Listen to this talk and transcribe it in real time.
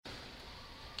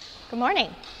Good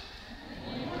morning.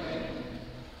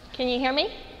 Can you hear me?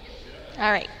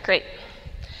 All right, great.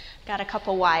 Got a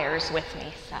couple wires with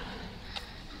me.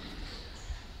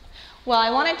 Well,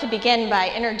 I wanted to begin by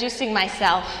introducing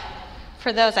myself.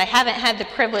 For those I haven't had the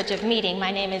privilege of meeting, my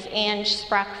name is Ange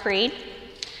Sprock-Fried.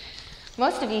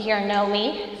 Most of you here know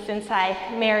me since I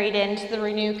married into the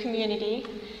Renew community,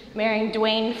 marrying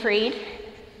Dwayne Fried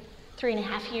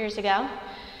 3.5 years ago.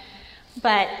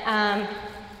 But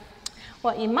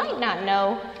what you might not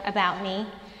know about me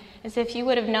is if you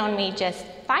would have known me just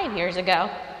 5 years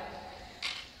ago,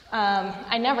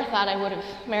 I never thought I would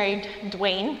have married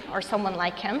Dwayne or someone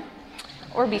like him,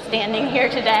 or be standing here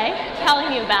today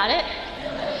telling you about it.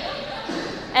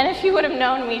 And if you would have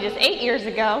known me just 8 years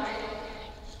ago,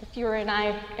 if you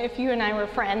and I were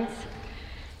friends,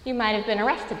 you might have been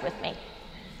arrested with me.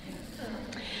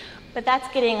 But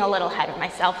that's getting a little ahead of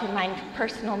myself in my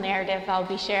personal narrative I'll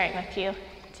be sharing with you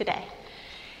today.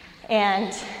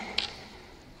 And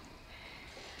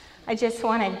I just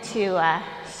wanted to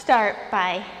start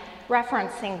by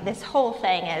referencing this whole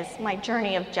thing as my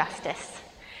journey of justice.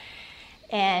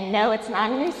 And no, it's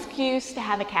not an excuse to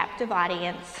have a captive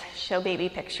audience show baby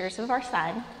pictures of our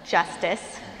son,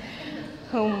 Justice,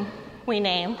 whom we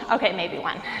named. Okay, maybe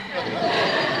one.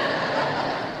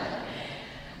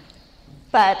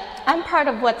 But I'm part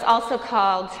of what's also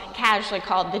casually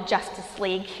called the Justice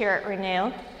League here at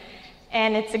Renew.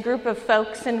 And it's a group of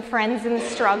folks and friends in the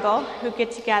struggle who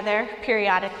get together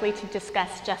periodically to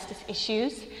discuss justice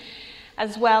issues,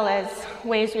 as well as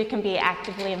ways we can be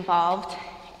actively involved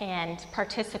and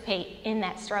participate in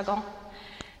that struggle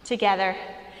together.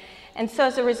 And so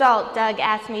as a result, Doug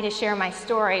asked me to share my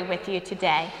story with you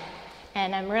today.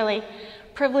 And I'm really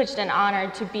privileged and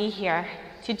honored to be here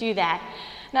to do that.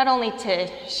 Not only to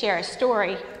share a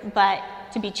story, but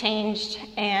to be changed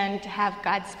and to have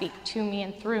God speak to me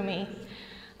and through me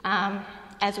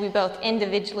as we both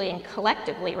individually and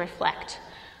collectively reflect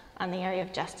on the area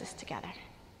of justice together.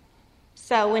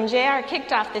 So when JR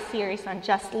kicked off the series on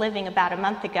Just Living about a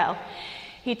month ago,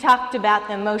 he talked about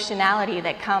the emotionality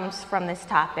that comes from this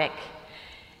topic.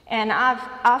 And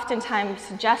oftentimes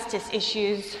justice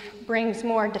issues brings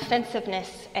more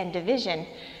defensiveness and division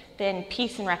than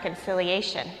peace and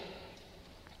reconciliation.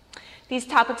 These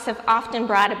topics have often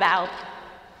brought about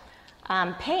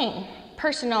pain,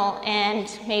 personal and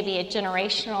maybe a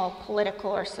generational,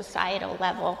 political, or societal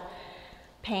level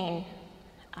pain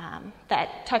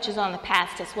that touches on the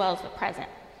past as well as the present.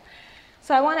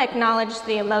 So I want to acknowledge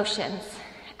the emotions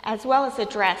as well as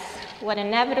address what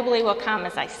inevitably will come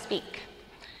as I speak,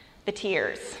 the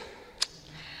tears.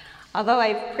 Although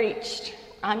I've preached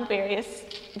on various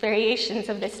variations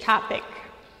of this topic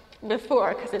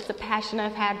before, because it's a passion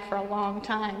I've had for a long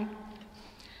time,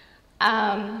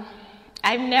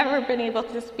 I've never been able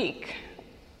to speak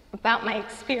about my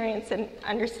experience and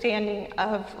understanding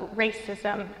of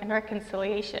racism and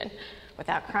reconciliation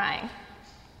without crying.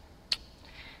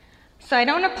 So I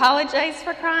don't apologize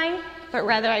for crying, but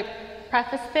rather I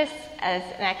preface this as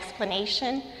an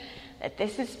explanation that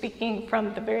this is speaking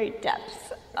from the very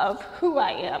depths of who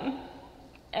I am.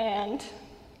 And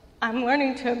I'm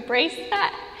learning to embrace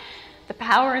that, the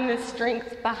power and the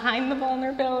strength behind the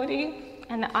vulnerability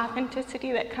and the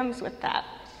authenticity that comes with that.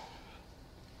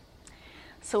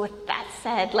 So with that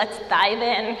said, let's dive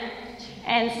in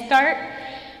and start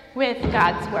with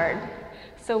God's Word.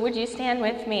 So would you stand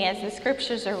with me as the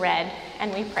scriptures are read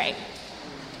and we pray.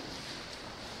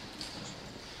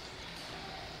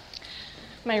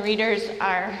 My readers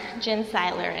are Jen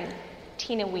Seiler and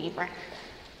Tina Weaver.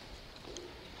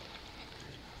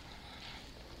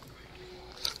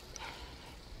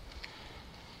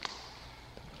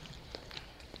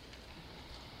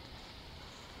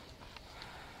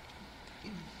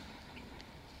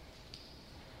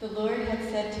 The Lord had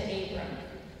said to Abram,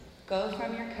 "Go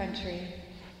from your country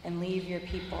and leave your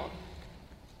people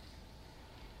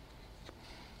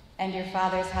and your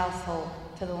father's household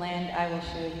to the land I will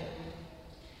show you.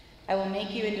 I will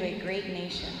make you into a great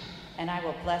nation, and I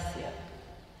will bless you.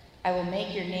 I will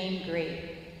make your name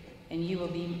great, and you will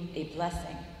be a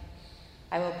blessing.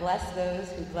 I will bless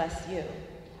those who bless you,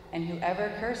 and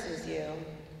whoever curses you,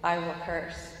 I will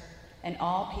curse, and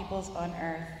all peoples on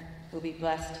earth will be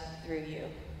blessed through you."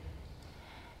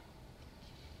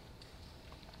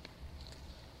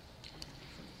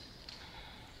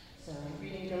 So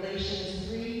reading Galatians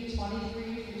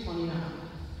 3:23 through 29.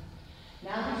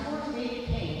 Now before faith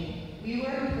came, we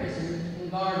were imprisoned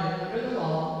and guarded under the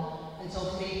law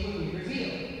until faith would be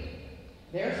revealed.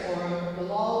 Therefore, the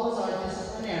law was our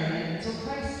disciplinarian until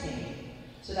Christ came,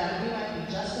 so that we might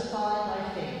be justified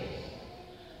by faith.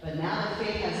 But now that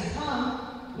faith has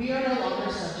come, we are no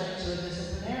longer subject to a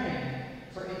disciplinarian,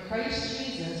 for in Christ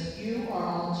Jesus you are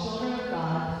all children of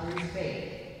God through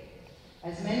faith.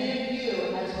 As many of you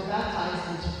as were baptized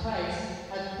into Christ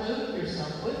have clothed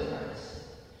yourself with Christ.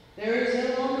 There is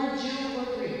no longer Jew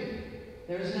or Greek.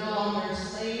 There is no longer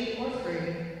slave or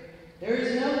free. There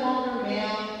is no longer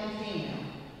male and female,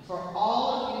 for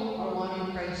all of you are one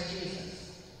in Christ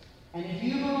Jesus. And if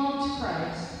you belong to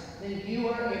Christ, then you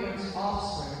are Abraham's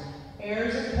offspring,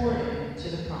 heirs according to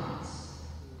the promise.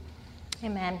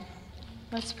 Amen.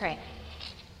 Let's pray.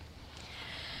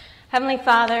 Heavenly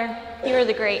Father, you are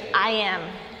the great I Am,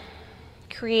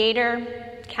 creator,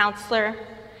 counselor,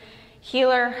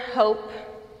 healer, hope,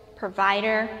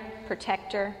 provider,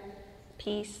 protector,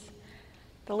 peace.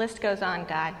 The list goes on,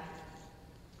 God.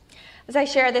 As I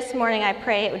share this morning, I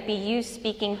pray it would be you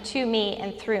speaking to me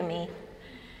and through me.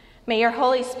 May your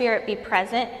Holy Spirit be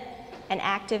present and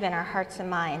active in our hearts and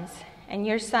minds, and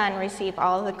your Son receive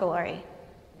all the glory.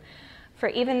 For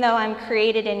even though I'm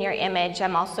created in your image,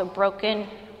 I'm also broken,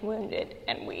 wounded,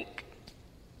 and weak.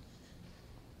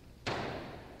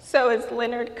 So as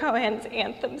Leonard Cohen's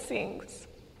anthem sings,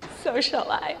 so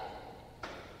shall I.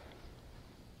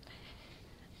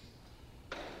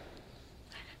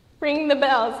 Ring the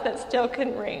bells that still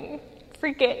can ring.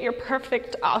 Forget your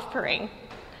perfect offering.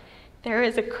 There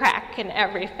is a crack in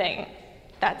everything.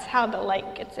 That's how the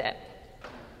light gets in.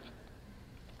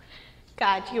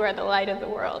 God, you are the light of the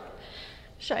world.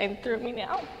 Shine through me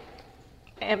now.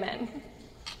 Amen.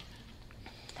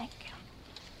 Thank you.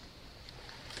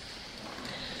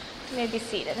 You may be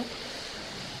seated.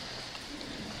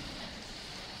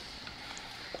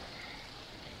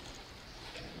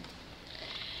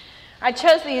 I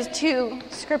chose these two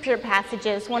scripture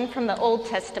passages, one from the Old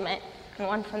Testament and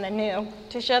one from the New,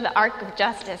 to show the arc of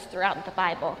justice throughout the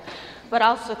Bible, but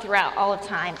also throughout all of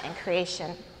time and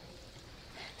creation.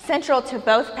 Central to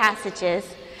both passages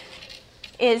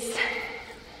is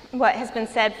what has been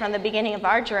said from the beginning of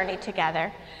our journey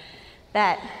together,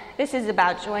 that this is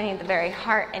about joining the very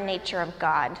heart and nature of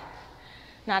God,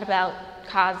 not about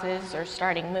causes or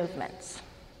starting movements.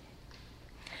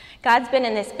 God's been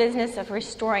in this business of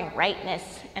restoring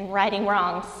rightness and righting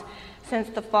wrongs since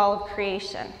the fall of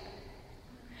creation.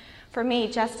 For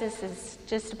me, justice is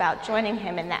just about joining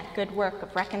him in that good work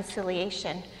of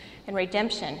reconciliation and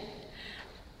redemption.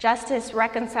 Justice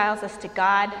reconciles us to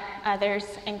God, others,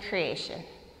 and creation.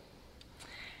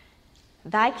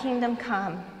 Thy kingdom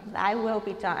come, thy will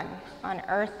be done, on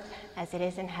earth as it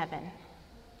is in heaven.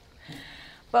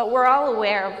 But we're all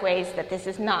aware of ways that this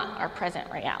is not our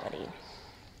present reality.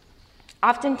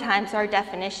 Oftentimes, our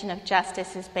definition of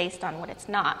justice is based on what it's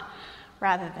not,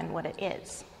 rather than what it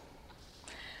is.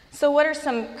 So what are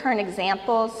some current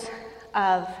examples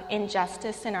of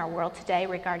injustice in our world today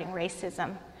regarding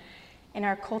racism in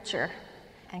our culture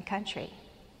and country?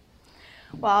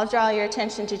 Well, I'll draw your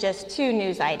attention to just two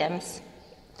news items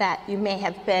that you may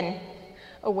have been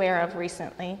aware of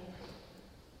recently.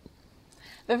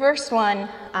 The first one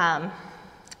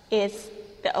is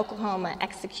the Oklahoma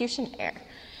execution error,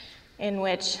 in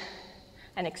which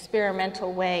an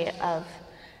experimental way of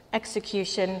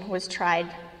execution was tried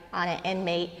on an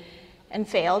inmate and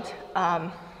failed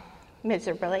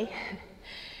miserably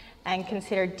and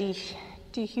considered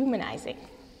dehumanizing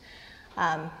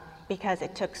because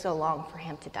it took so long for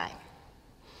him to die.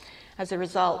 As a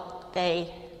result,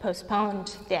 they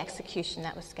postponed the execution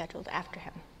that was scheduled after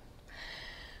him.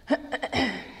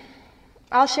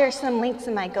 I'll share some links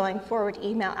in my going forward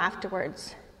email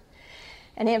afterwards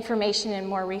and information and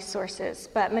more resources.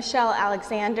 But Michelle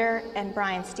Alexander and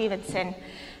Brian Stevenson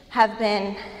have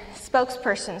been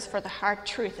spokespersons for the hard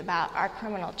truth about our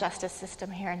criminal justice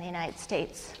system here in the United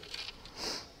States.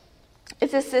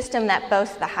 It's a system that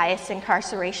boasts the highest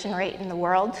incarceration rate in the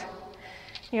world.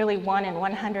 Nearly 1 in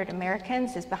 100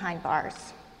 Americans is behind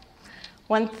bars.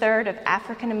 1/3 of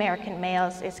African American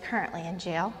males is currently in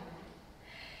jail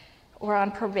or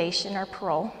on probation or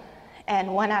parole,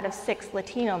 and 1 out of 6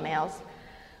 Latino males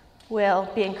will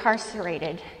be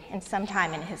incarcerated in some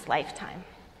time in his lifetime.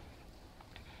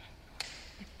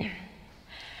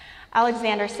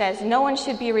 Alexander says, no one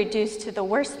should be reduced to the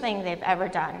worst thing they've ever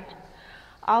done.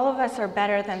 All of us are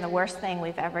better than the worst thing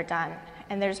we've ever done,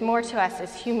 and there's more to us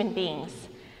as human beings,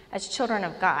 as children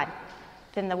of God,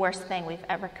 than the worst thing we've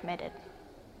ever committed.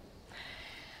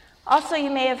 Also, you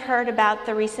may have heard about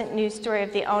the recent news story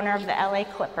of the owner of the LA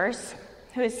Clippers,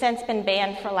 who has since been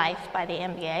banned for life by the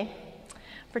NBA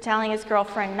for telling his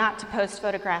girlfriend not to post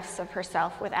photographs of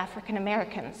herself with African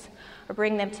Americans or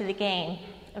bring them to the game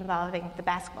involving the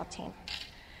basketball team.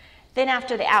 Then,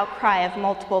 after the outcry of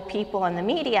multiple people in the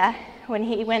media, when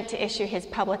he went to issue his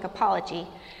public apology,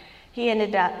 He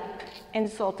ended up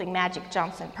insulting Magic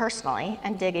Johnson personally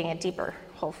and digging a deeper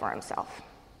hole for himself.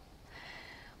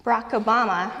 Barack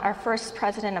Obama, our first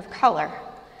president of color,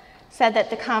 said that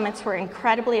the comments were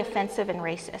incredibly offensive and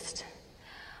racist.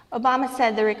 Obama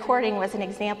said the recording was an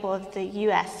example of the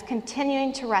U.S.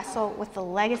 continuing to wrestle with the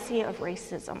legacy of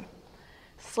racism,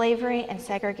 slavery, and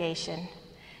segregation,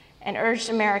 and urged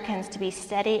Americans to be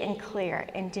steady and clear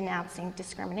in denouncing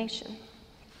discrimination.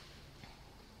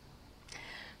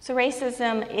 So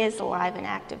racism is alive and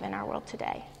active in our world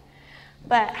today.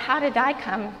 But how did I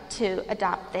come to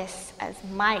adopt this as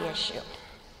my issue?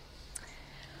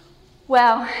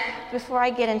 Well, before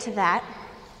I get into that,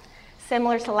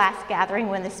 similar to last gathering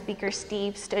when the speaker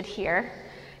Steve stood here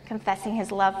confessing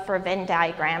his love for Venn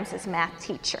diagrams as math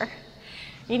teacher,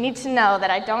 you need to know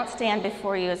that I don't stand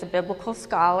before you as a biblical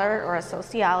scholar or a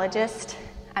sociologist.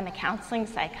 I'm a counseling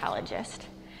psychologist.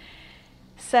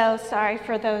 So sorry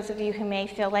for those of you who may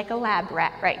feel like a lab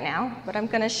rat right now, but I'm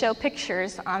going to show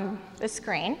pictures on the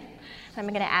screen. I'm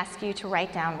going to ask you to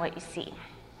write down what you see.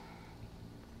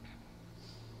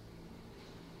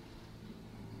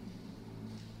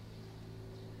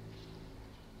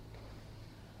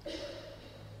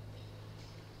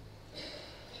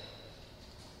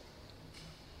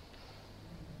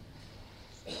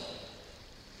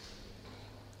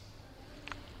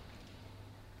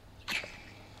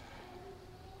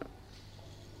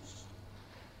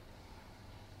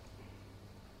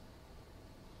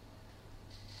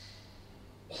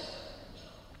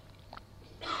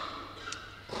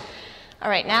 All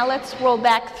right, now let's roll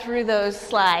back through those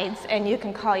slides, and you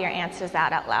can call your answers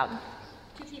out loud.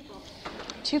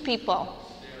 Two people.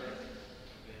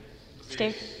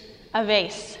 A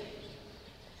vase.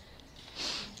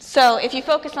 So if you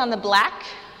focus on the black,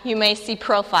 you may see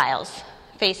profiles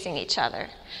facing each other.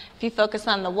 If you focus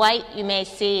on the white, you may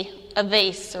see a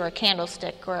vase or a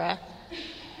candlestick or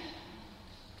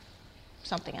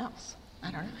something else.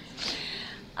 I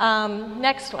don't know.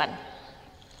 Next one.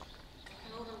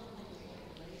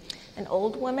 An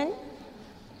old woman,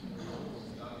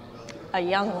 a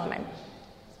young woman.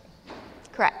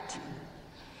 Correct.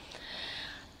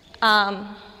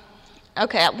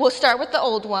 Okay, we'll start with the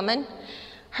old woman.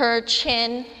 Her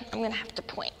chin, I'm going to have to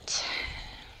point.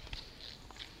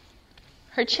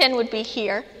 Her chin would be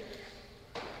here,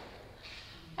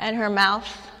 and her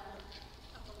mouth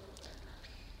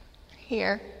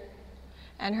here,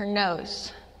 and her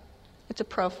nose. It's a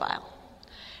profile.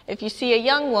 If you see a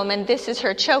young woman, this is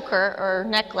her choker or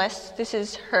necklace. This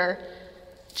is her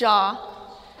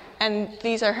jaw, and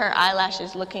these are her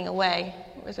eyelashes looking away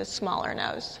with a smaller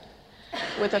nose,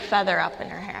 with a feather up in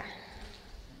her hair.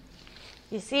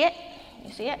 You see it?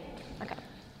 You see it? Okay.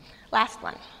 Last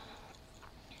one.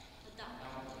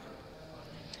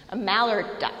 A mallard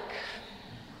duck,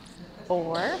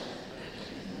 or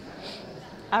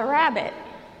a rabbit.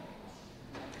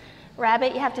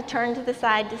 Rabbit, you have to turn to the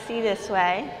side to see this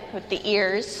way with the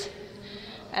ears,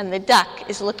 and the duck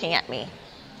is looking at me.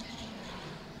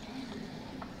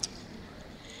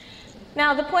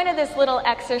 Now, the point of this little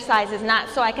exercise is not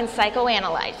so I can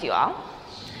psychoanalyze you all,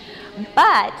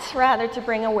 but rather to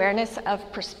bring awareness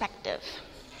of perspective.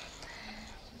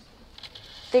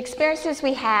 The experiences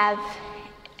we have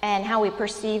and how we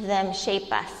perceive them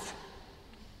shape us.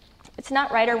 It's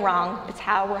not right or wrong, it's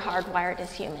how we're hardwired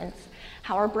as humans,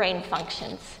 how our brain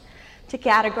functions, to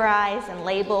categorize and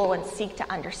label and seek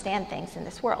to understand things in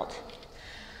this world.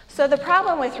 So the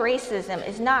problem with racism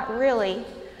is not really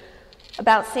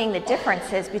about seeing the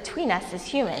differences between us as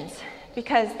humans,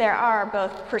 because there are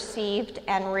both perceived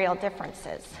and real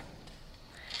differences.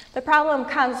 The problem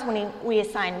comes when we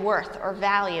assign worth or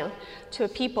value to a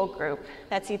people group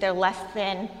that's either less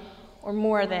than or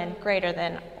more than greater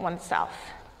than oneself.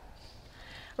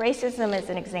 Racism is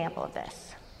an example of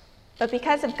this. But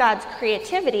because of God's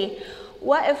creativity,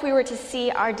 what if we were to see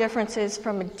our differences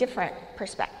from a different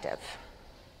perspective?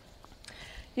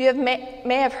 You may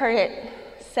have heard it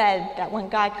said that when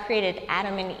God created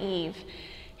Adam and Eve,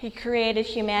 he created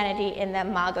humanity in the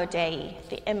imago Dei,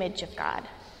 the image of God.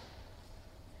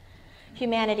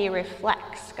 Humanity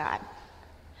reflects God.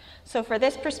 So for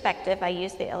this perspective, I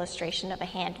use the illustration of a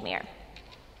hand mirror.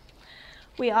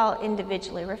 We all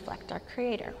individually reflect our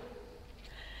Creator.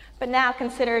 But now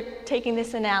consider taking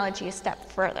this analogy a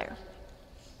step further.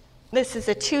 This is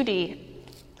a 2D,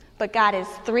 but God is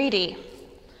 3D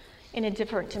in a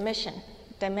different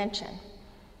dimension.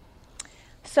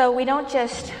 So we don't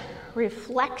just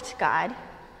reflect God,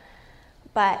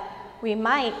 but we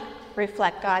might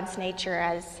reflect God's nature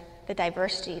as the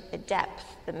diversity, the depth,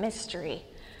 the mystery,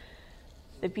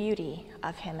 the beauty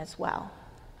of him as well,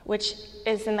 which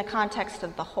is in the context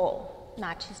of the whole,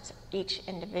 not just each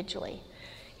individually.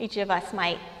 Each of us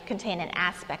might contain an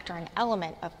aspect or an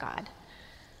element of God,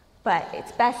 but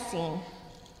it's best seen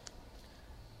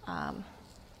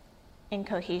in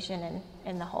cohesion and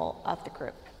in the whole of the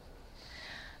group.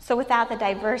 So without the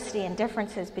diversity and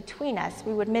differences between us,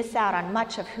 we would miss out on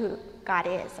much of who God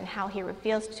is and how he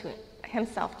reveals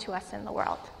himself to us in the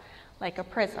world, like a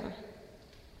prism.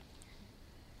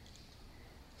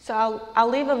 So I'll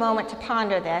leave a moment to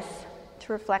ponder this,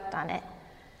 to reflect on it,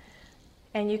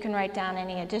 and you can write down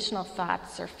any additional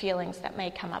thoughts or feelings that may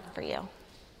come up for you.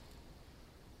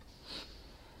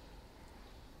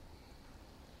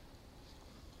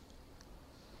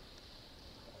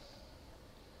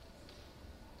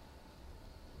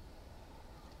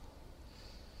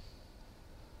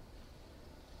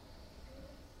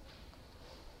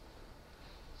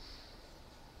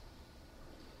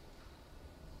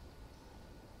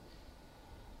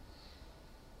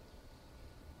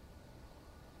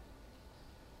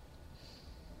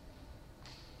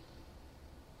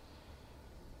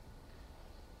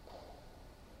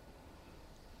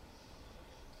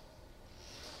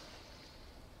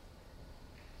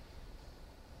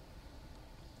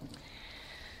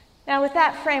 Now, with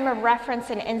that frame of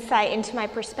reference and insight into my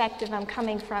perspective I'm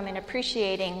coming from in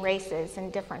appreciating races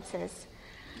and differences,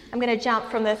 I'm going to jump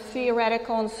from the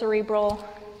theoretical and cerebral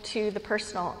to the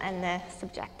personal and the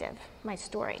subjective, my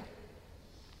story.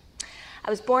 I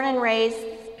was born and raised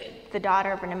the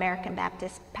daughter of an American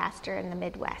Baptist pastor in the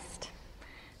Midwest,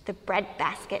 the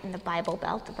breadbasket and the Bible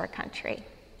Belt of our country.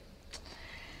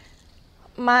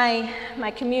 My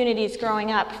communities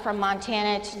growing up from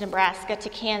Montana to Nebraska to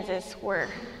Kansas were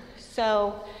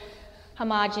so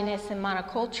homogenous and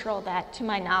monocultural that, to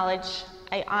my knowledge,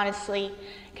 I honestly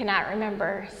cannot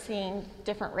remember seeing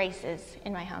different races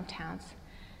in my hometowns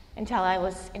until I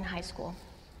was in high school.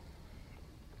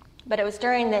 But it was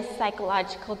during this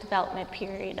psychological development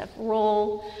period of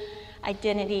role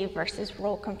identity versus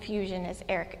role confusion, as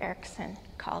Erik Erikson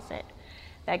calls it,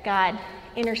 that God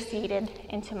interceded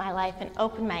into my life and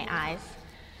opened my eyes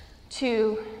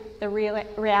to the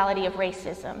reality of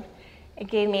racism. It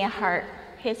gave me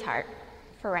his heart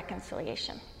for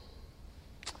reconciliation.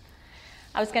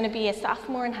 I was going to be a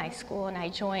sophomore in high school, and I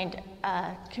joined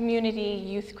a community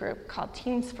youth group called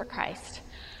Teens for Christ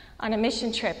on a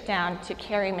mission trip down to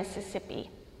Cary, Mississippi.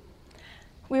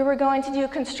 We were going to do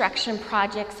construction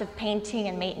projects of painting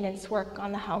and maintenance work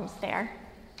on the homes there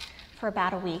for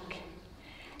about a week.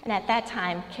 And at that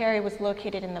time, Cary was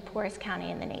located in the poorest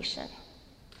county in the nation.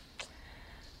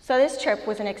 So this trip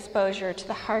was an exposure to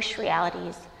the harsh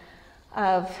realities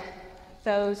of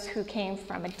those who came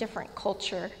from a different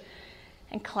culture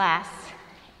and class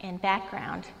and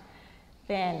background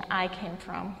than I came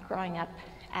from growing up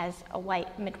as a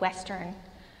white Midwestern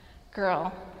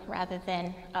girl rather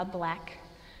than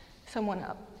someone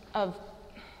of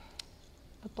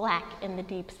black in the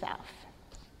Deep South.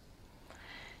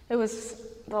 It was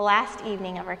the last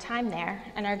evening of our time there,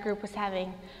 and our group was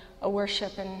having a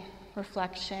worship and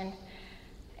reflection,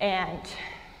 and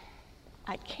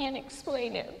I can't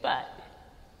explain it, but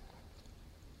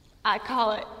I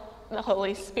call it the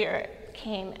Holy Spirit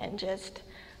came and just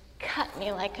cut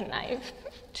me like a knife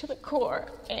to the core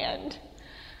and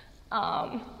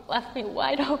left me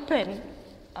wide open.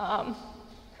 I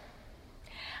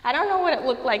don't know what it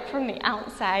looked like from the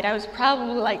outside. I was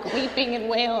probably like weeping and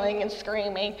wailing and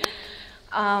screaming,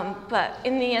 but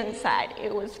in the inside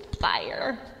it was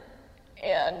fire.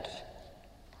 And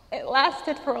it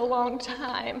lasted for a long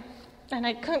time, and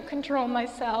I couldn't control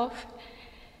myself.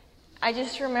 I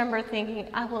just remember thinking,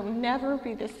 I will never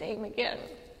be the same again.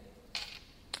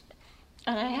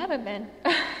 And I haven't been.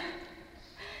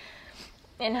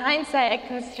 In hindsight, I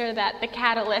consider that the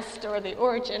catalyst or the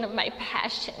origin of my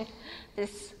passion,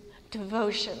 this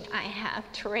devotion I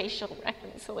have to racial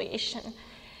reconciliation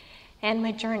and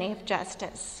my journey of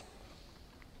justice.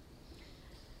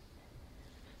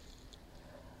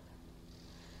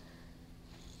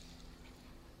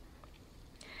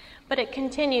 But it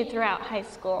continued throughout high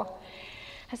school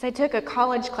as I took a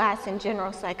college class in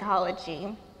general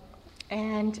psychology.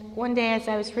 And one day as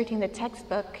I was reading the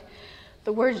textbook,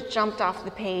 the words jumped off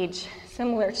the page,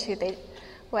 similar to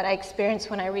what I experience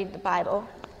when I read the Bible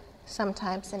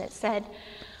sometimes. And it said,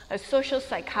 a social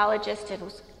psychologist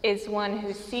is one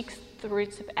who seeks the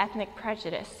roots of ethnic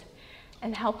prejudice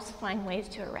and helps find ways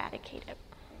to eradicate it.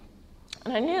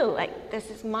 And I knew, this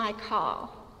is my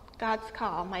call, God's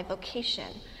call, my vocation.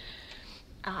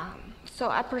 So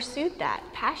I pursued that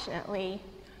passionately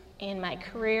in my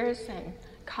careers and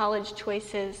college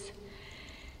choices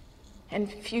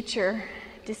and future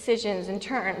decisions and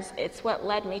turns, it's what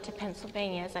led me to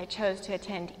Pennsylvania as I chose to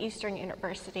attend Eastern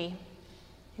University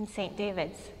in St.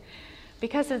 David's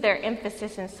because of their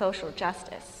emphasis in social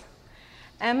justice.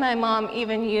 And my mom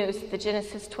even used the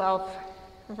Genesis 12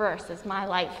 verse as my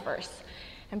life verse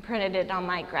and printed it on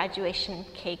my graduation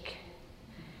cake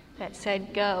that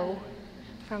said, "Go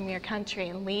from your country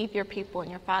and leave your people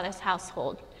and your father's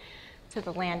household to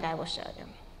the land I will show you."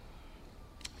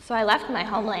 So I left my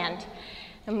homeland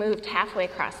and moved halfway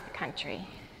across the country.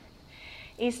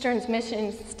 Eastern's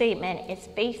mission statement is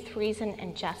faith, reason,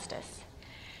 and justice.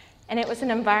 And it was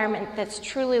an environment that's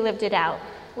truly lived it out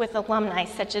with alumni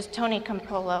such as Tony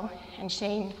Campolo and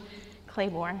Shane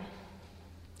Claiborne.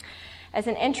 As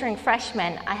an entering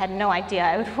freshman, I had no idea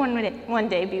I would one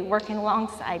day be working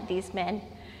alongside these men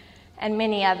and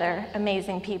many other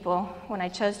amazing people when I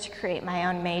chose to create my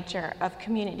own major of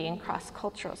community and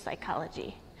cross-cultural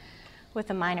psychology with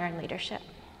a minor in leadership.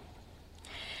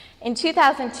 In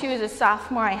 2002, as a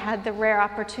sophomore, I had the rare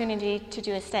opportunity to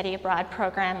do a study abroad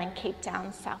program in Cape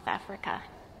Town, South Africa.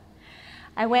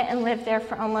 I went and lived there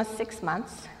for almost 6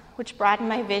 months, which broadened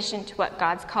my vision to what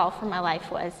God's call for my life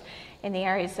was in the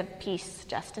areas of peace,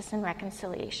 justice, and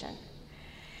reconciliation.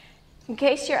 In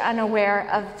case you're unaware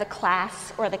of the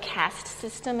class or the caste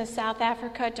system of South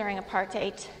Africa during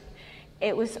apartheid,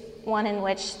 it was one in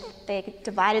which they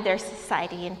divided their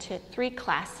society into 3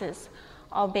 classes,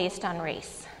 all based on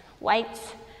race: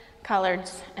 whites,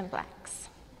 coloreds, and blacks.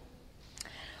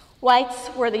 Whites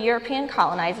were the European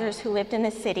colonizers who lived in the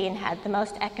city and had the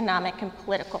most economic and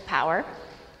political power.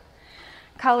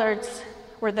 Coloreds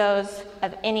were those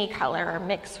of any color or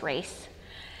mixed race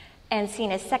and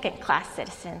seen as second-class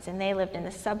citizens, and they lived in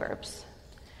the suburbs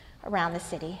around the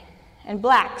city. And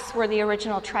blacks were the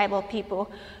original tribal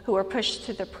people who were pushed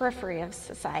to the periphery of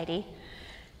society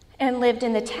and lived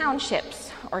in the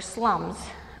townships or slums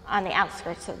on the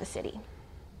outskirts of the city.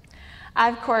 I,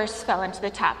 of course, fell into the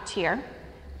top tier,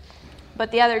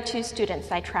 but the other 2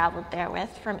 students I traveled there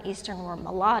with from Eastern were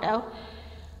mulatto,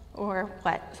 or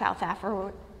what South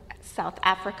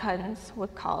Africans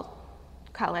would call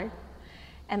colored,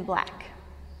 and black.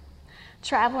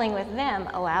 Traveling with them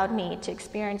allowed me to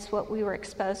experience what we were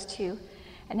exposed to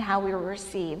and how we were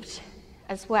received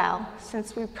as well,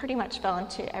 since we pretty much fell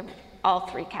into all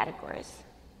 3 categories.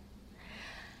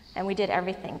 And we did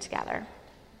everything together.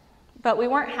 But we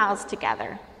weren't housed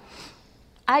together.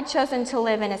 I'd chosen to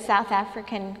live in a South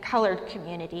African colored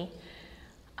community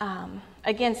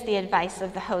against the advice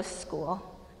of the host school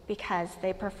because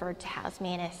they preferred to house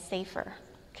me in a safer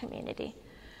community.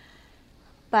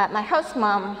 But my host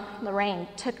mom, Lorraine,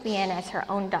 took me in as her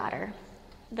own daughter.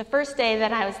 The first day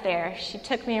that I was there, she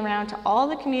took me around to all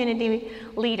the community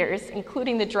leaders,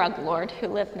 including the drug lord who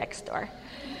lived next door,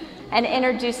 and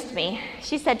introduced me.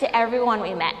 She said to everyone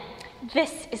we met,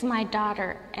 "This is my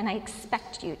daughter, and I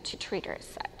expect you to treat her as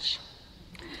such."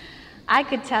 I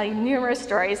could tell you numerous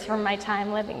stories from my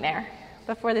time living there,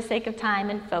 but for the sake of time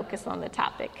and focus on the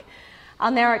topic,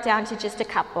 I'll narrow it down to just a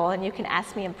couple, and you can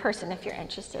ask me in person if you're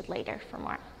interested later for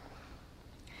more.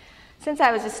 Since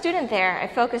I was a student there, I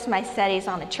focused my studies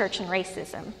on the church and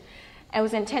racism. I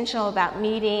was intentional about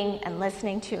meeting and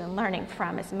listening to and learning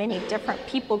from as many different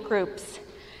people groups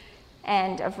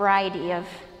and a variety of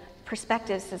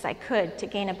perspectives as I could to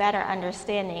gain a better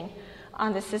understanding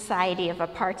on the society of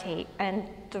apartheid and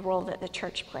the role that the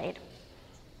church played.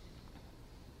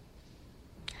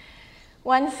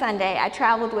 One Sunday, I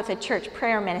traveled with a church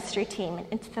prayer ministry team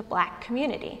into the black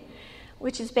community,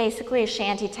 which is basically a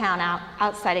shanty town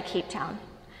outside of Cape Town,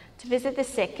 to visit the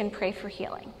sick and pray for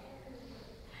healing.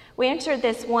 We entered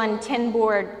this one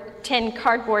 10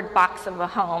 cardboard box of a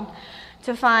home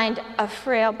to find a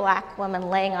frail black woman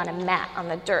laying on a mat on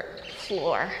the dirt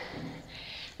floor.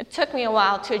 It took me a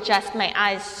while to adjust my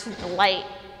eyes to the light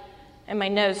and my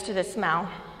nose to the smell,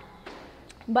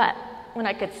 but when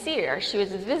I could see her, she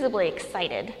was visibly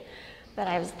excited that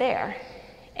I was there.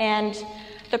 And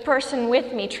the person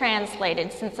with me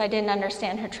translated since I didn't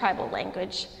understand her tribal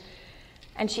language.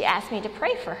 And she asked me to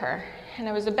pray for her. And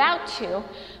I was about to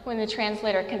when the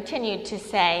translator continued to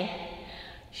say,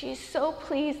 "She's so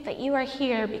pleased that you are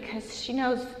here because she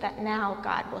knows that now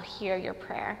God will hear your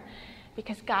prayer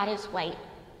because God is white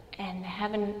and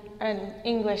heaven and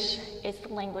English is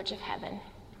the language of heaven."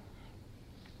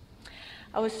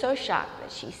 I was so shocked that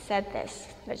she said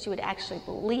this, that she would actually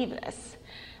believe this,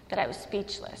 that I was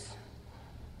speechless.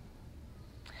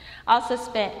 I also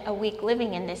spent a week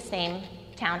living in this same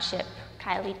township,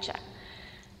 Khayelitsha,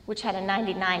 which had a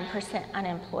 99%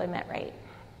 unemployment rate.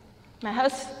 My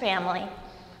host family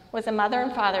was a mother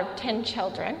and father of 10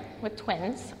 children with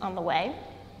twins on the way,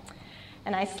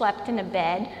 and I slept in a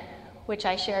bed which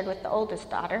I shared with the oldest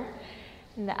daughter,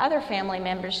 and the other family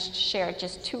members shared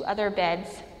just 2 other beds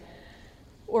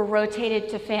or rotated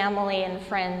to family and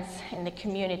friends in the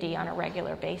community on a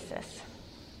regular basis.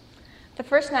 The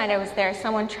first night I was there,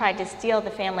 someone tried to steal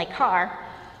the family car,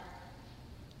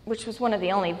 which was one of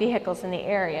the only vehicles in the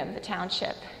area of the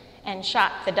township, and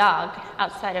shot the dog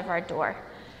outside of our door.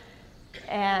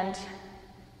 And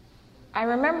I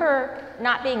remember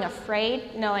not being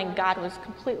afraid, knowing God was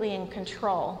completely in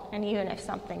control, and even if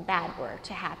something bad were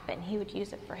to happen, he would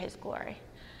use it for his glory.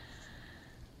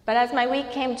 But as my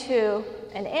week came to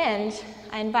an end,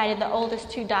 I invited the oldest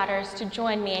 2 daughters to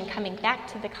join me in coming back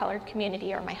to the colored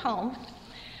community, or my home,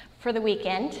 for the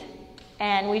weekend,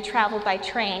 and we traveled by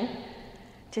train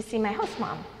to see my host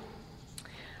mom.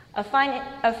 A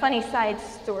funny side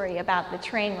story about the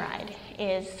train ride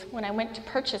is when I went to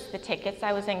purchase the tickets,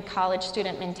 I was in college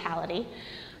student mentality,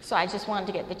 so I just wanted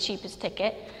to get the cheapest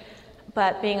ticket.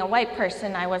 But being a white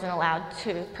person, I wasn't allowed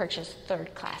to purchase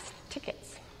third-class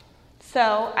tickets.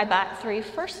 So I bought 3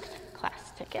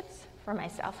 first-class tickets for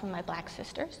myself and my black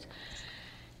sisters.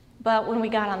 But when we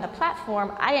got on the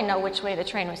platform, I didn't know which way the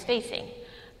train was facing.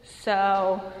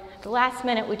 So at the last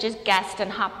minute, we just guessed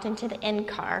and hopped into the end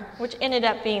car, which ended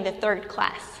up being the third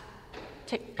class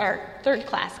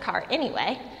car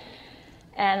anyway.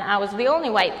 And I was the only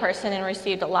white person and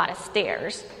received a lot of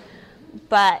stares.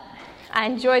 But I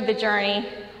enjoyed the journey,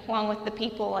 along with the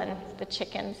people and the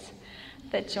chickens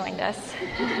that joined us.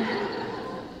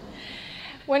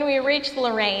 When we reached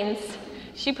Lorraine's,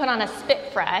 she put on a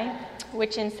spit fry,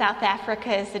 which in South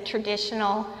Africa is a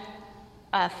traditional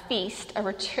feast, a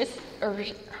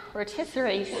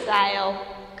rotisserie-style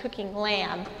cooking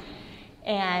lamb,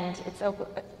 and it's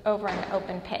over an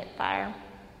open pit fire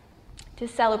to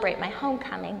celebrate my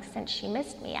homecoming since she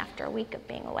missed me after a week of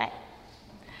being away.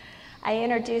 I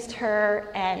introduced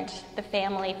her and the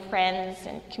family, friends,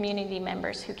 and community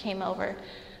members who came over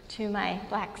to my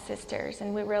black sisters,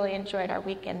 and we really enjoyed our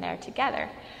weekend there together.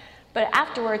 But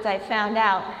afterwards, I found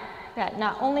out that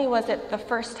not only was it the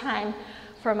first time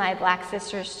for my black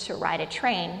sisters to ride a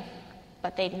train,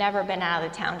 but they'd never been out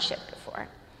of the township before.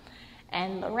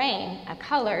 And Lorraine, a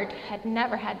colored, had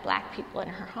never had black people in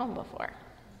her home before.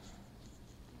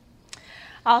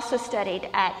 I also studied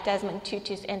at Desmond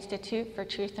Tutu's Institute for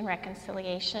Truth and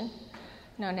Reconciliation,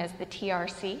 known as the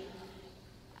TRC.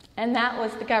 And that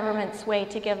was the government's way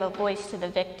to give a voice to the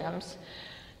victims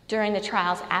during the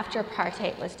trials after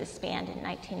apartheid was disbanded in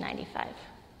 1995.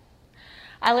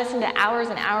 I listened to hours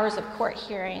and hours of court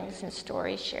hearings and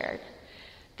stories shared.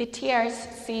 The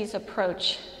TRC's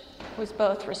approach was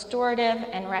both restorative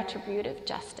and retributive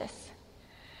justice.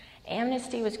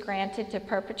 Amnesty was granted to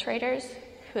perpetrators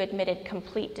who admitted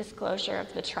complete disclosure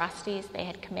of the atrocities they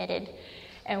had committed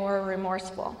and were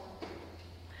remorseful.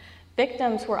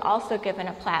 Victims were also given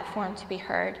a platform to be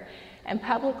heard and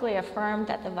publicly affirmed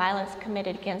that the violence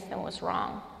committed against them was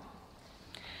wrong.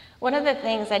 One of the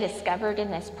things I discovered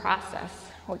in this process,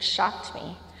 which shocked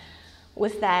me,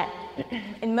 was that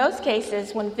in most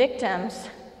cases, when victims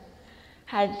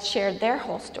had shared their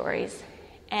whole stories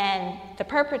and the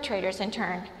perpetrators in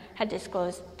turn had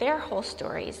disclosed their whole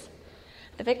stories,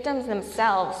 the victims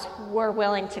themselves were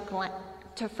willing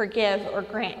to forgive or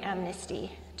grant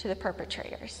amnesty to the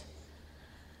perpetrators.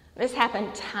 This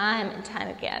happened time and time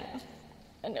again,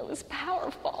 and it was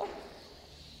powerful.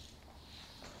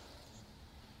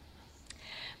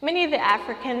 Many of the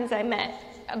Africans I met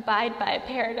abide by a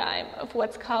paradigm of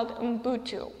what's called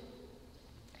Ubuntu.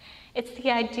 It's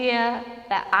the idea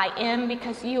that I am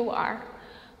because you are,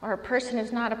 or a person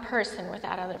is not a person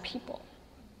without other people.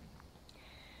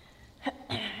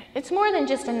 It's more than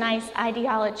just a nice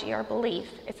ideology or belief.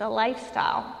 It's a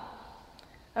lifestyle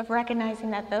of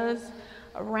recognizing that those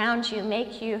around you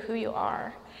make you who you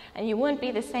are, and you wouldn't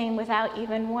be the same without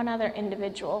even one other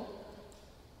individual.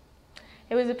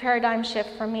 It was a paradigm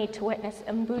shift for me to witness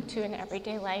Ubuntu in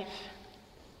everyday life.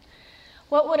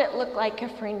 What would it look like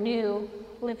if Renew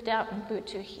lived out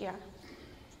Ubuntu here?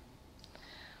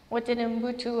 What did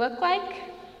Ubuntu look like?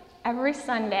 Every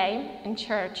Sunday in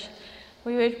church,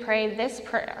 we would pray this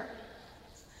prayer: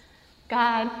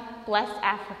 God bless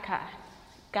Africa,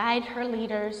 guide her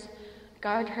leaders,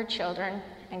 guard her children,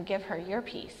 and give her your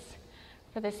peace.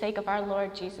 For the sake of our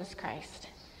Lord Jesus Christ.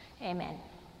 Amen.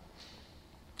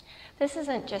 This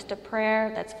isn't just a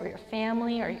prayer that's for your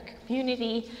family or your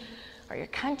community or your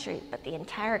country, but the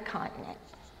entire continent.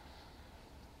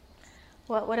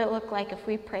 What would it look like if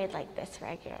we prayed like this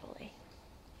regularly?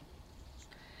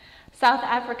 South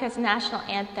Africa's national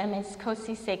anthem is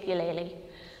Nkosi Sikelel,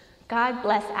 God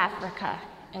bless Africa,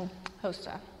 in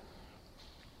Xhosa.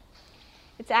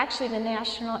 It's actually the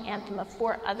national anthem of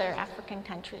 4 other African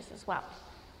countries as well.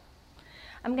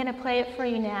 I'm going to play it for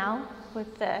you now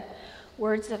with the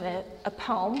words of a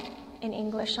poem in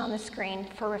English on the screen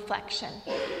for reflection.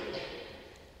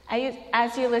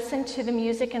 As you listen to the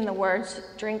music and the words,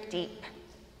 drink deep.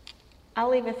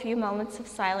 I'll leave a few moments of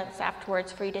silence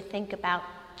afterwards for you to think about,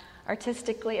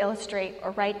 artistically illustrate, or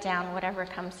write down whatever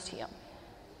comes to you.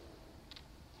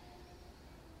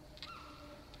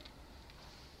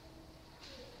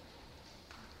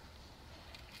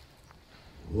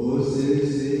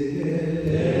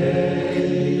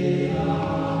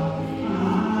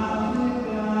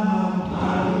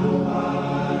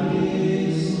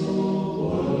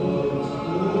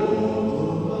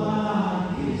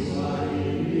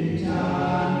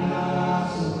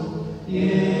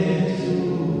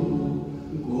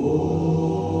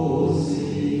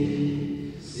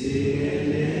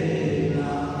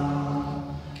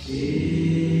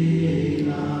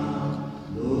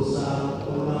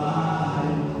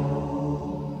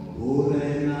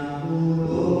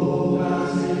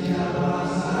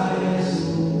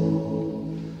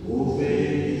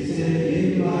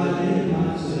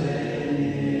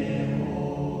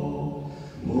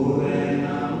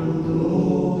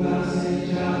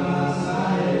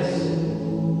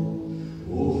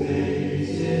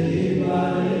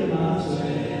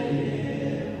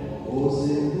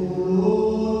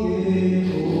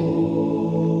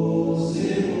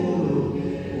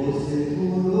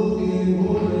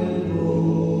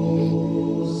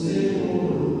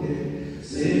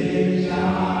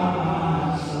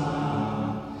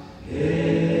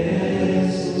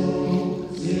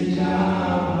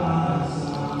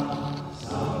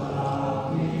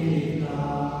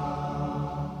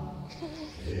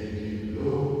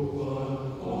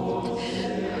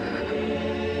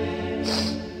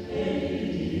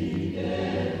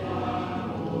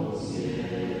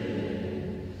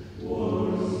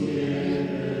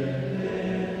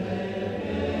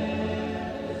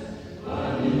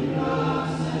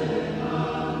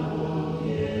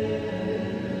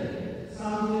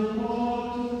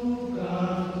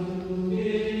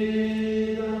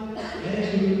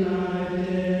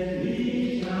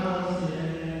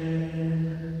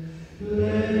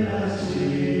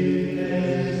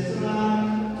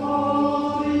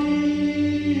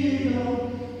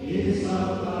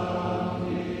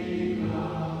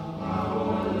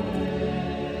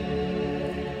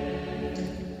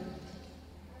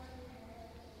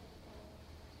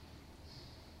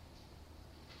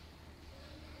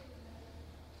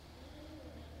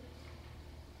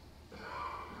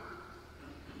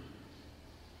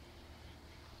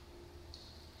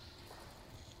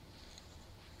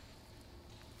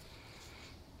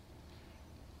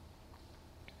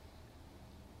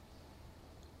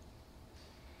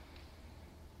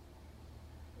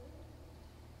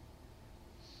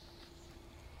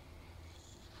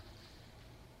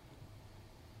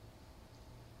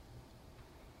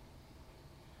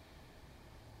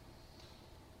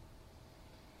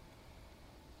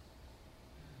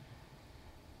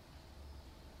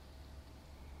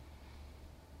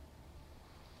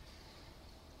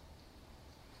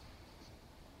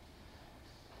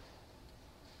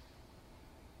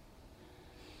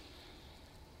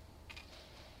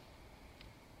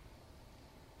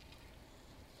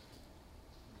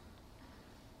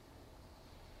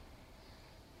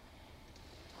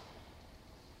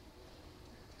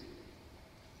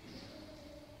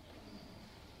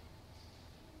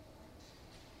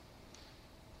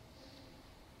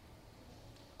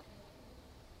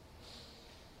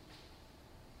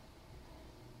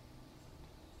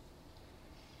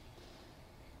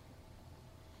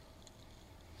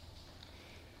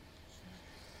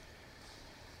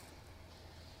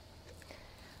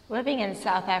 Living in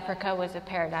South Africa was a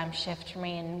paradigm shift for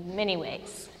me in many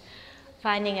ways.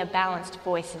 Finding a balanced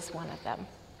voice is one of them.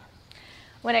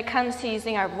 When it comes to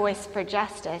using our voice for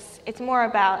justice, it's more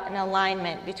about an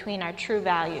alignment between our true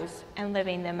values and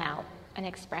living them out and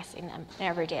expressing them in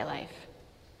everyday life.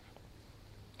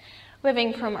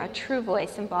 Living from our true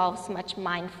voice involves much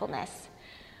mindfulness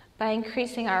by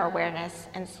increasing our awareness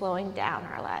and slowing down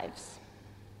our lives.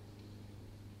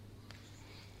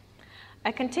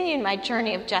 I continued my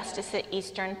journey of justice at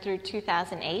Eastern through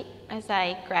 2008 as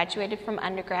I graduated from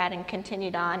undergrad and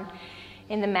continued on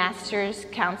in the master's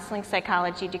counseling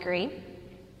psychology degree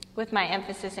with my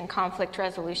emphasis in conflict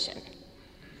resolution.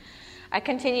 I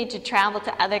continued to travel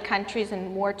to other countries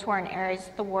in war-torn areas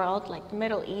of the world like the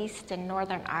Middle East and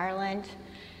Northern Ireland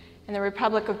and the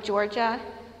Republic of Georgia,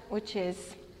 which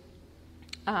is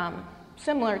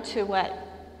similar to what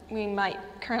we might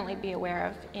currently be aware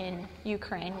of in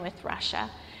Ukraine with Russia,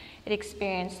 it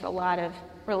experienced a lot of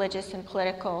religious and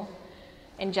political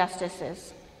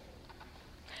injustices.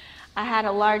 I had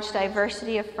a large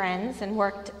diversity of friends and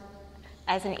worked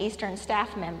as an Eastern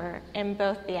staff member in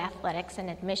both the athletics and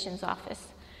admissions office,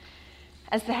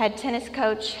 as the head tennis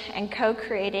coach and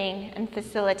co-creating and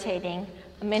facilitating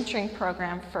a mentoring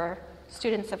program for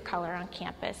students of color on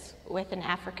campus with an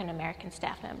African American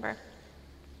staff member.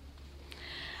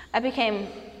 I became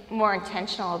more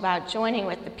intentional about joining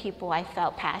with the people I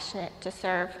felt passionate to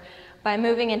serve by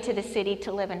moving into the city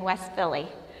to live in West Philly.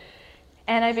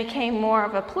 And I became more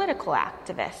of a political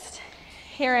activist.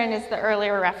 Herein is the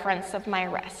earlier reference of my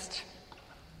arrest.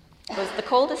 It was the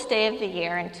coldest day of the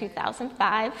year in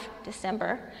 2005,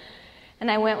 December,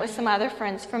 and I went with some other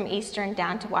friends from Eastern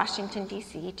down to Washington,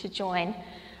 D.C. to join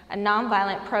a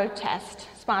nonviolent protest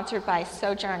sponsored by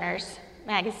Sojourners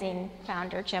magazine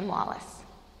founder Jim Wallace.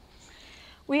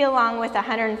 We, along with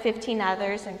 115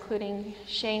 others, including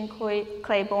Shane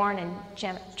Claiborne and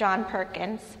John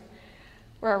Perkins,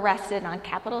 were arrested on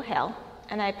Capitol Hill,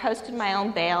 and I posted my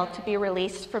own bail to be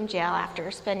released from jail after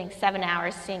spending 7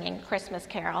 hours singing Christmas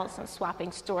carols and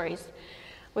swapping stories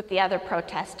with the other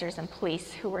protesters and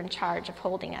police who were in charge of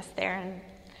holding us there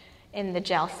in the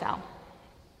jail cell.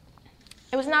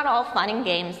 It was not all fun and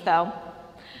games, though.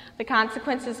 The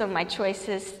consequences of my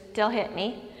choices still hit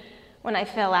me when I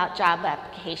fill out job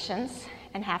applications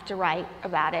and have to write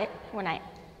about it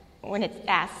when it's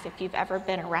asked if you've ever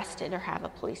been arrested or have a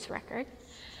police record.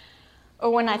 Or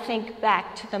when I think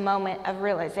back to the moment of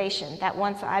realization that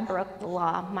once I broke the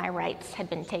law, my rights had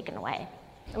been taken away,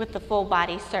 with the full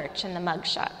body search and the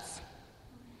mugshots.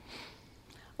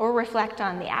 Or reflect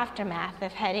on the aftermath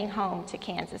of heading home to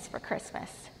Kansas for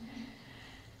Christmas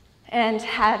and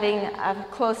having a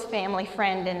close family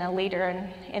friend and a leader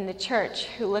in the church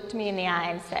who looked me in the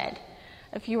eye and said,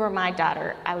 "If you were my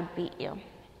daughter, I would beat you."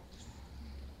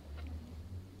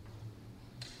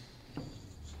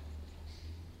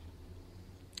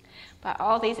 But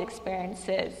all these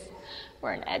experiences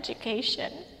were an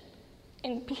education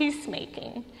in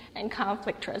peacemaking and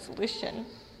conflict resolution,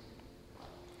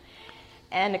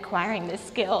 and acquiring the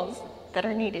skills that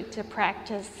are needed to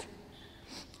practice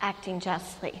acting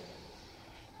justly.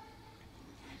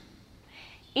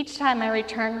 Each time I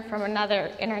returned from another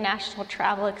international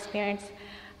travel experience,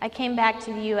 I came back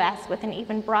to the U.S. with an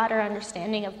even broader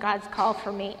understanding of God's call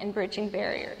for me in bridging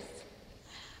barriers.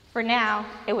 For now,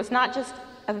 it was not just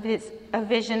a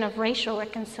vision of racial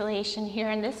reconciliation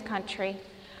here in this country,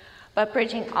 but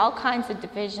bridging all kinds of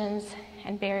divisions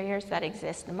and barriers that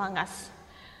exist among us,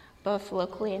 both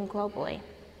locally and globally.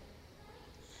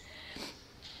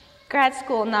 Grad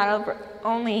school not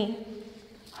only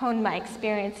honed my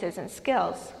experiences and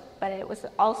skills, but it was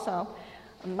also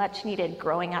a much-needed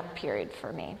growing up period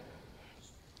for me.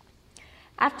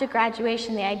 After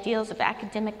graduation, the ideals of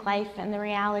academic life and the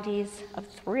realities of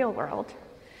the real world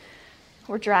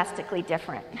were drastically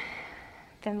different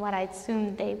than what I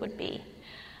assumed they would be.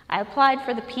 I applied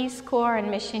for the Peace Corps and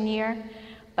mission year,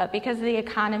 but because of the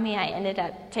economy, I ended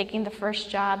up taking the first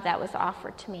job that was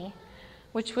offered to me,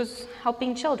 which was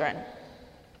helping children.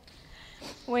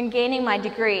 When gaining my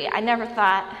degree, I never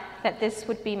thought that this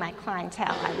would be my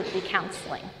clientele. I would be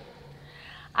counseling.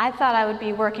 I thought I would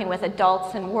be working with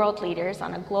adults and world leaders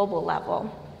on a global level,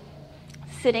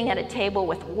 sitting at a table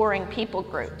with warring people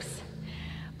groups.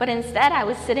 But instead, I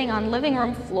was sitting on living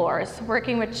room floors,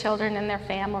 working with children and their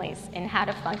families in how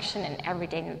to function in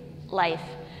everyday life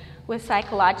with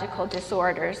psychological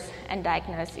disorders and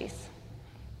diagnoses.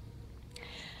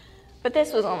 But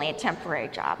this was only a temporary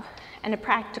job and a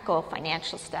practical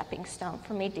financial stepping stone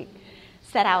for me to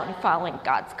set out and following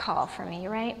God's call for me,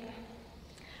 right?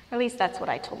 Or at least that's what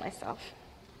I told myself.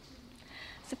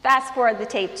 So fast forward the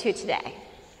tape to today.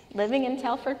 Living in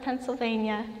Telford,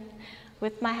 Pennsylvania,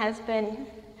 with my husband,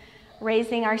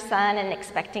 raising our son and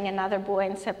expecting another boy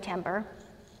in September.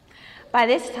 By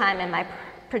this time in my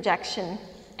projection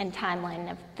and timeline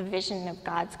of the vision of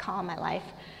God's call in my life,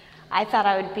 I thought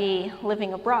I would be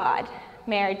living abroad,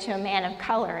 married to a man of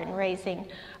color and raising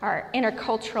our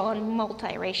intercultural and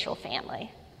multiracial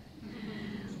family,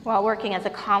 while working as a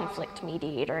conflict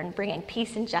mediator and bringing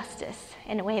peace and justice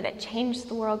in a way that changed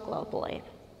the world globally.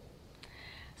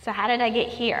 So how did I get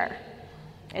here?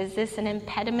 Is this an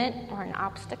impediment or an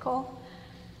obstacle?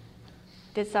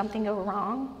 Did something go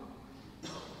wrong?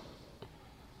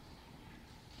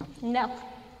 No,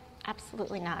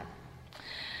 absolutely not.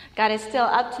 God is still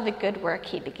up to the good work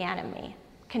he began in me.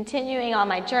 Continuing on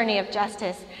my journey of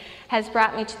justice has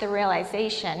brought me to the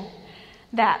realization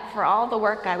that for all the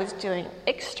work I was doing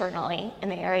externally in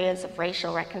the areas of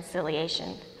racial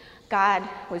reconciliation, God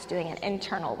was doing an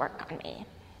internal work on me.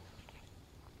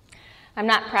 I'm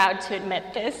not proud to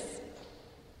admit this,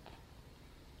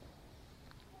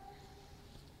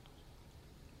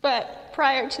 but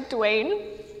prior to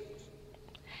Dwayne,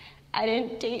 I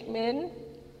didn't date men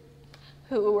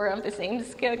who were of the same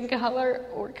skin color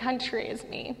or country as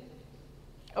me,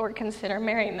 or consider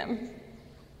marrying them.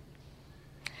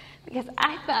 Because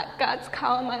I thought God's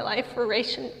call in my life for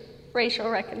racial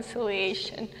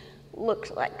reconciliation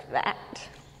looked like that.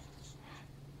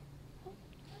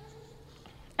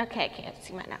 Okay, I can't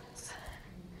see my notes.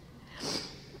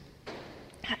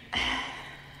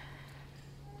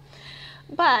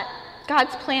 But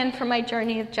God's plan for my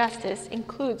journey of justice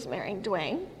includes marrying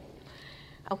Dwayne,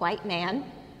 a white man,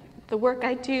 the work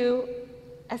I do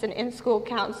as an in-school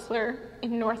counselor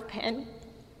in North Penn,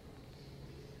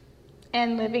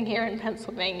 and living here in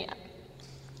Pennsylvania.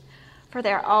 For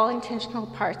they're all intentional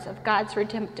parts of God's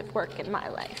redemptive work in my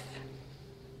life.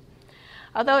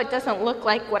 Although it doesn't look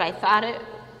like what I thought it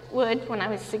would when I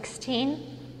was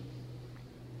 16,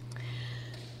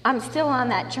 I'm still on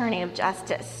that journey of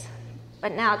justice.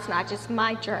 But now it's not just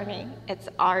my journey, it's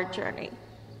our journey.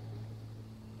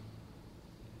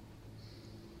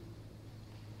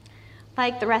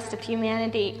 Like the rest of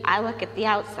humanity, I look at the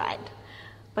outside,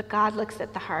 but God looks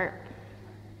at the heart.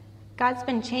 God's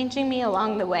been changing me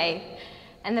along the way,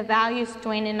 and the values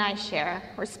Dwayne and I share,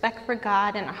 respect for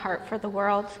God and a heart for the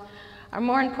world, are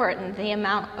more important than the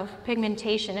amount of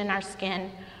pigmentation in our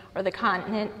skin or the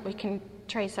continent we can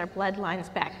trace our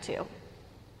bloodlines back to.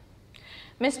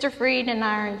 Mr. Freed and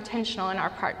I are intentional in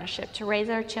our partnership to raise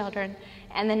our children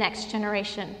and the next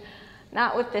generation,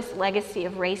 not with this legacy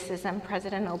of racism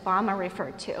President Obama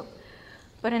referred to,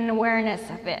 but an awareness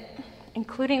of it,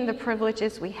 including the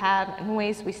privileges we have and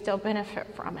ways we still benefit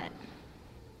from it.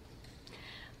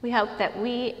 We hope that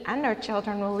we and our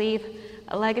children will leave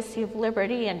a legacy of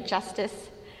liberty and justice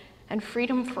and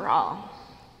freedom for all.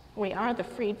 We are the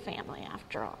Freed family,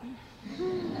 after all.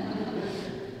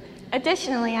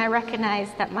 Additionally, I recognize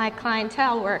that my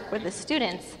clientele work with the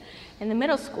students in the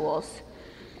middle schools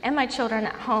and my children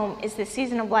at home is the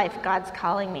season of life God's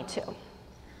calling me to.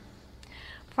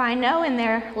 For I know in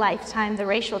their lifetime the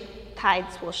racial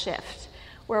tides will shift,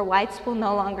 where whites will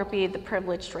no longer be the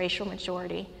privileged racial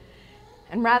majority.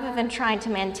 And rather than trying to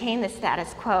maintain the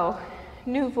status quo,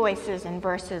 new voices and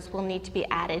verses will need to be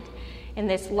added in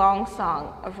this long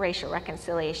song of racial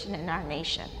reconciliation in our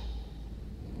nation.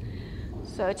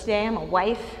 So today I'm a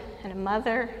wife and a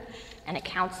mother and a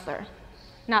counselor,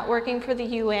 not working for the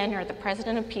UN or the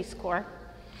President of Peace Corps,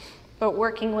 but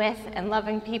working with and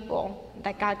loving people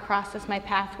that God crosses my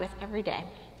path with every day.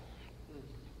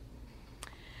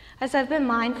 As I've been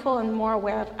mindful and more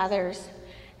aware of others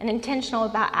and intentional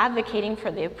about advocating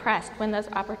for the oppressed when those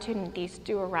opportunities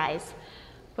do arise,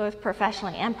 both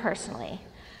professionally and personally,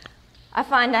 I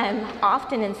find I'm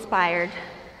often inspired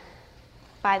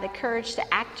by the courage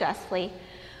to act justly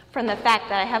from the fact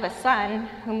that I have a son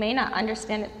who may not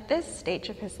understand at this stage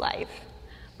of his life,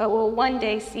 but will one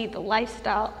day see the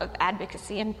lifestyle of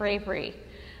advocacy and bravery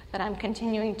that I'm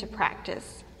continuing to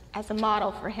practice as a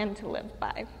model for him to live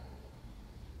by.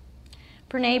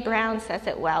 Brene Brown says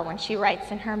it well when she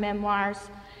writes in her memoirs,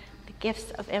 The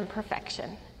Gifts of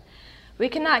Imperfection. We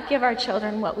cannot give our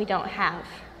children what we don't have.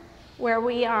 Where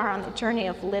we are on the journey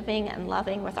of living and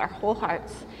loving with our whole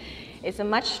hearts is a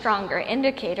much stronger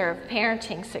indicator of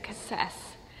parenting success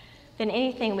than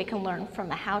anything we can learn from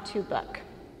a how-to book.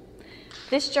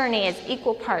 This journey is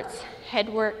equal parts head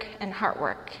work and heart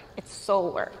work. It's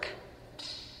soul work.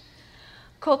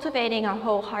 Cultivating a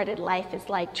wholehearted life is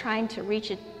like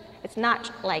it's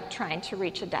not like trying to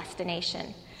reach a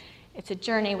destination. It's a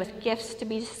journey with gifts to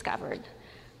be discovered,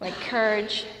 like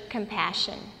courage,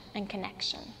 compassion, and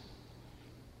connection.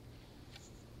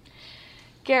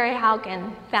 Gary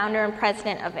Haugen, founder and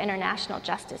president of International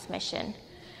Justice Mission,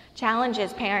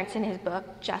 challenges parents in his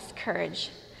book, Just Courage,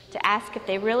 to ask if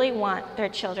they really want their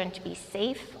children to be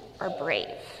safe or brave.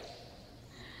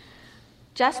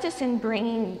 Justice in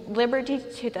bringing liberty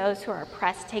to those who are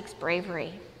oppressed takes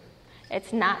bravery.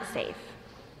 It's not safe.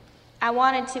 I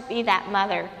wanted to be that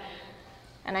mother,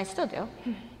 and I still do,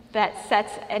 that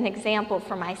sets an example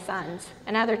for my sons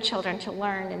and other children to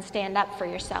learn and stand up for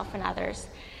yourself and others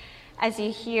as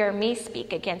you hear me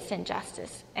speak against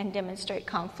injustice and demonstrate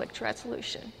conflict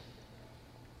resolution.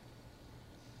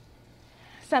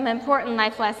 Some important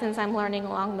life lessons I'm learning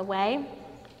along the way.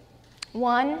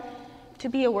 1, to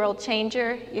be a world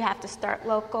changer, you have to start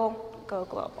local, go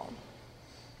global.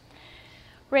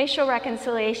 Racial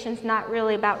reconciliation is not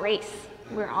really about race.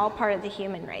 We're all part of the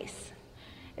human race.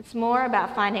 It's more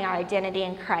about finding our identity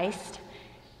in Christ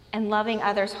and loving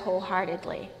others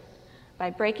wholeheartedly by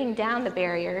breaking down the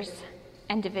barriers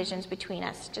and divisions between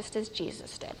us, just as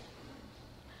Jesus did.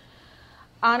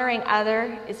 Honoring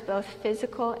other is both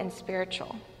physical and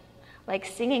spiritual. Like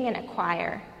singing in a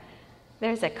choir,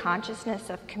 there's a consciousness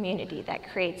of community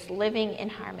that creates living in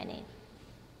harmony.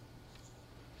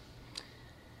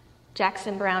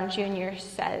 Jackson Brown Jr.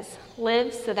 says,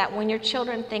 "Live so that when your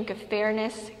children think of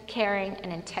fairness, caring,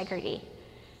 and integrity,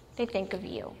 they think of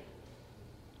you."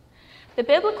 The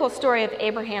biblical story of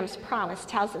Abraham's promise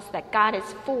tells us that God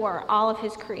is for all of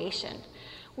his creation.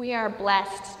 We are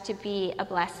blessed to be a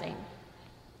blessing.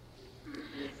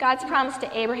 God's promise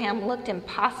to Abraham looked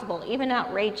impossible, even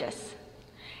outrageous.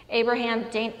 Abraham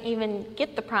didn't even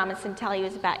get the promise until he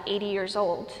was about 80 years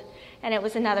old, and it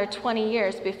was another 20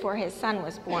 years before his son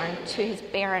was born to his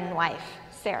barren wife,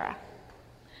 Sarah.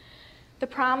 The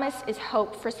promise is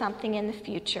hope for something in the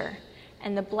future,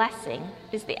 and the blessing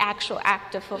is the actual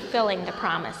act of fulfilling the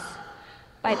promise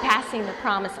by passing the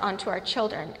promise on to our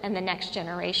children and the next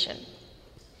generation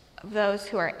of those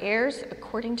who are heirs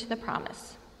according to the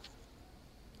promise.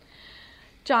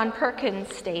 John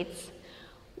Perkins states,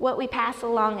 "What we pass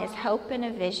along is hope and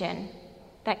a vision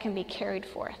that can be carried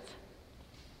forth."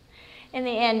 In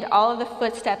the end, all of the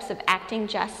footsteps of acting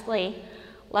justly,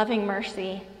 loving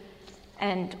mercy,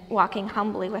 and walking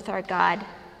humbly with our God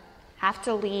have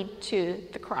to lead to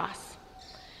the cross,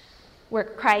 where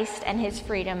Christ and his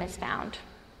freedom is found.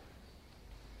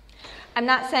 I'm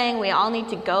not saying we all need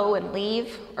to go and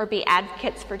leave or be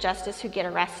advocates for justice who get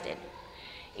arrested.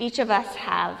 Each of us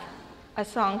have a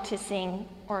song to sing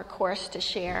or a chorus to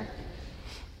share.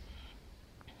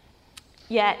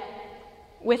 Yet,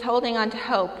 with holding on to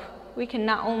hope, we can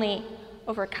not only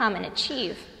overcome and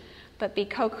achieve, but be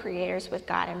co-creators with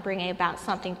God and bring about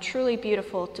something truly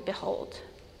beautiful to behold.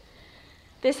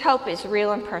 This hope is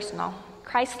real and personal.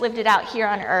 Christ lived it out here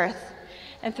on earth,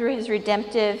 and through his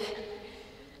redemptive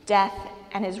death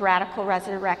and his radical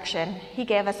resurrection, he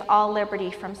gave us all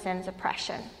liberty from sin's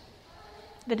oppression.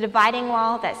 The dividing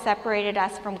wall that separated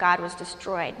us from God was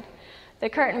destroyed. The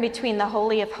curtain between the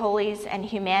Holy of Holies and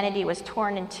humanity was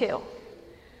torn in two.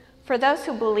 For those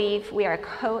who believe, we are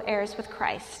co-heirs with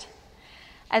Christ.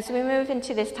 As we move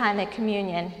into this time of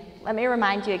communion, let me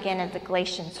remind you again of the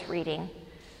Galatians reading,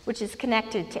 which is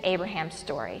connected to Abraham's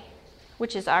story,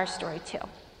 which is our story too.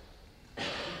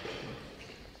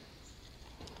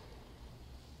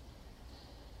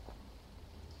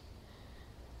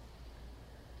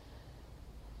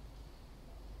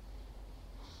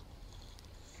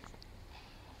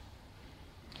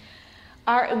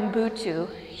 Our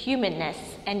Ubuntu,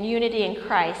 humanness, and unity in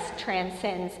Christ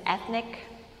transcends ethnic,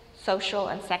 social,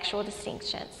 and sexual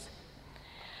distinctions.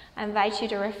 I invite you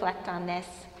to reflect on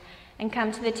this and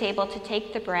come to the table to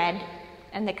take the bread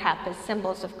and the cup as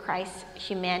symbols of Christ's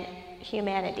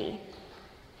humanity,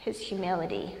 his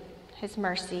humility, his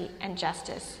mercy, and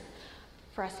justice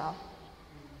for us all.